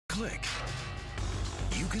click,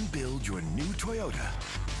 you can build your new Toyota.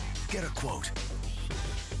 Get a quote.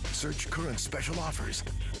 Search current special offers.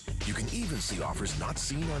 You can even see offers not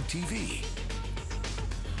seen on TV.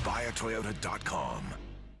 Buyatoyota.com.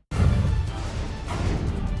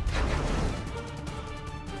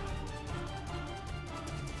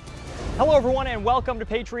 Hello everyone and welcome to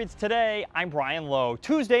Patriots Today. I'm Brian Lowe.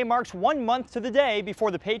 Tuesday marks 1 month to the day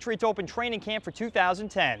before the Patriots open training camp for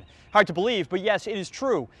 2010. Hard to believe, but yes, it is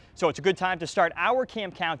true. So it's a good time to start our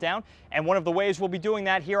camp countdown, and one of the ways we'll be doing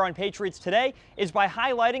that here on Patriots Today is by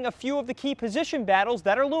highlighting a few of the key position battles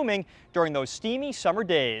that are looming during those steamy summer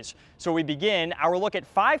days. So we begin our look at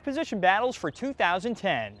 5 position battles for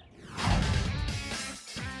 2010.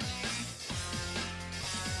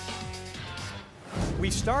 We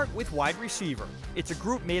start with wide receiver. It's a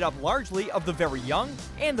group made up largely of the very young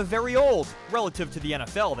and the very old, relative to the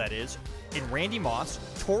NFL, that is. In Randy Moss,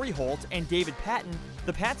 Torrey Holt, and David Patton,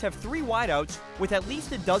 the Pats have 3 wideouts with at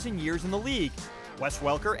least a dozen years in the league. Wes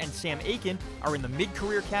Welker and Sam Aiken are in the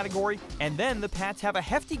mid-career category, and then the Pats have a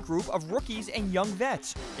hefty group of rookies and young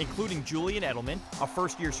vets, including Julian Edelman, a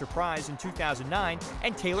first-year surprise in 2009,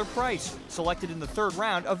 and Taylor Price, selected in the 3rd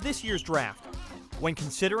round of this year's draft. When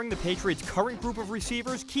considering the Patriots' current group of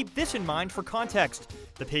receivers, keep this in mind for context.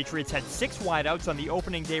 The Patriots had 6 wideouts on the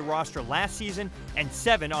opening day roster last season and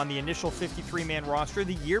 7 on the initial 53-man roster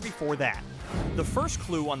the year before that. The first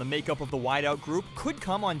clue on the makeup of the wideout group could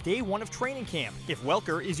come on day 1 of training camp, if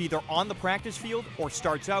Welker is either on the practice field or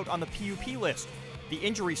starts out on the PUP list. The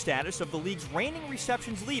injury status of the league's reigning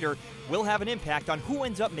receptions leader will have an impact on who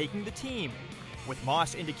ends up making the team. With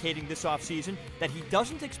Moss indicating this offseason that he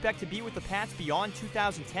doesn't expect to be with the Pats beyond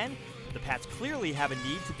 2010, the Pats clearly have a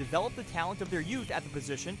need to develop the talent of their youth at the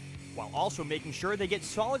position, while also making sure they get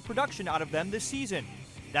solid production out of them this season.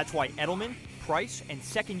 That's why Edelman, Price, and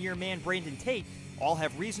second-year man Brandon Tate all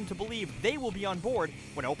have reason to believe they will be on board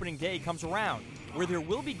when opening day comes around. Where there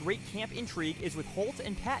will be great camp intrigue is with Holt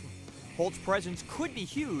and Patton. Holt's presence could be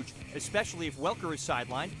huge, especially if Welker is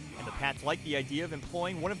sidelined, and the Pats like the idea of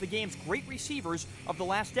employing one of the game's great receivers of the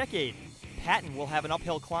last decade. Patton will have an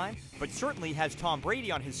uphill climb, but certainly has Tom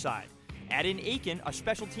Brady on his side. Add in Aiken, a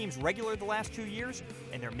special teams regular the last 2 years,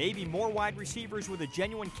 and there may be more wide receivers with a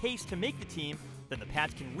genuine case to make the team than the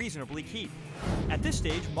Pats can reasonably keep. At this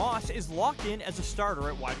stage, Moss is locked in as a starter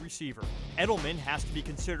at wide receiver. Edelman has to be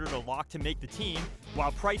considered a lock to make the team,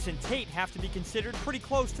 while Price and Tate have to be considered pretty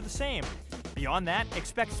close to the same. Beyond that,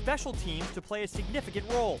 expect special teams to play a significant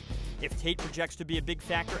role. If Tate projects to be a big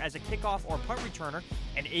factor as a kickoff or punt returner,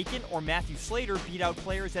 and Aiken or Matthew Slater beat out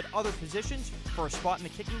players at other positions for a spot in the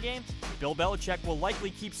kicking game, Bill Belichick will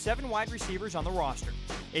likely keep 7 wide receivers on the roster.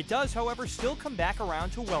 It does, however, still come back around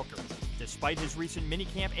to Welker. Despite his recent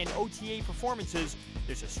minicamp and OTA performances,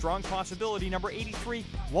 there's a strong possibility number 83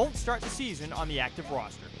 won't start the season on the active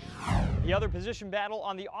roster. The other position battle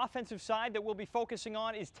on the offensive side that we'll be focusing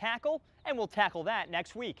on is tackle, and we'll tackle that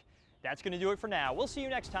next week. That's going to do it for now. We'll see you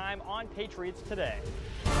next time on Patriots Today.